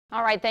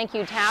All right, thank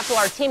you, Taft. Well,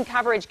 our team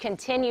coverage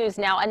continues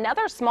now.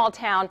 Another small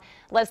town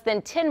less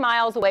than 10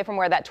 miles away from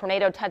where that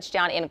tornado touched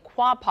down in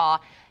Quapaw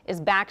is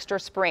Baxter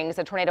Springs.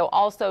 The tornado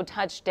also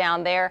touched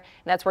down there,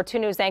 and that's where 2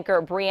 News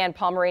anchor Brianne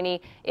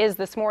Palmerini is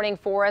this morning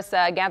for us,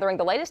 gathering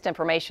the latest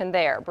information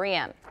there.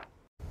 Brianne.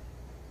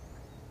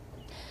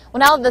 Well,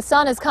 now that the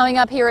sun is coming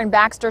up here in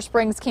Baxter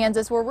Springs,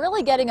 Kansas, we're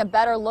really getting a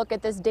better look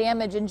at this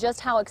damage and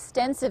just how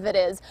extensive it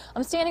is.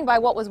 I'm standing by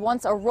what was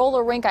once a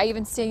roller rink. I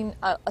even seen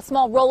a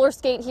small roller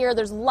skate here.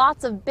 There's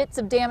lots of bits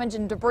of damage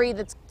and debris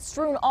that's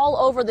strewn all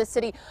over the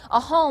city. A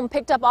home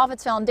picked up off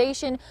its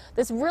foundation.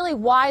 This really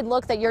wide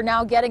look that you're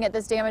now getting at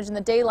this damage in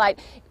the daylight,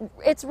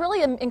 it's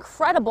really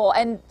incredible.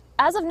 And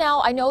as of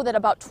now, I know that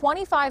about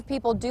 25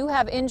 people do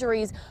have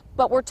injuries,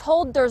 but we're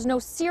told there's no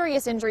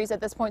serious injuries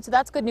at this point, so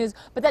that's good news.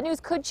 But that news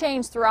could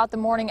change throughout the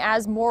morning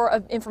as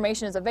more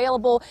information is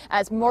available,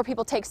 as more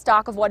people take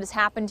stock of what has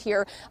happened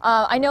here.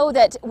 I know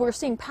that we're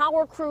seeing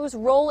power crews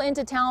roll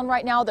into town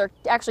right now. They're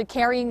actually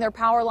carrying their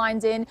power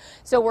lines in,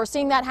 so we're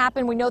seeing that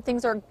happen. We know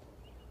things are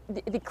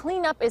the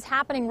cleanup is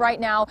happening right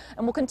now,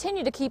 and we'll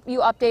continue to keep you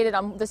updated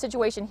on the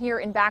situation here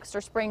in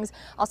Baxter Springs.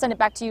 I'll send it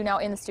back to you now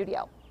in the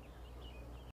studio.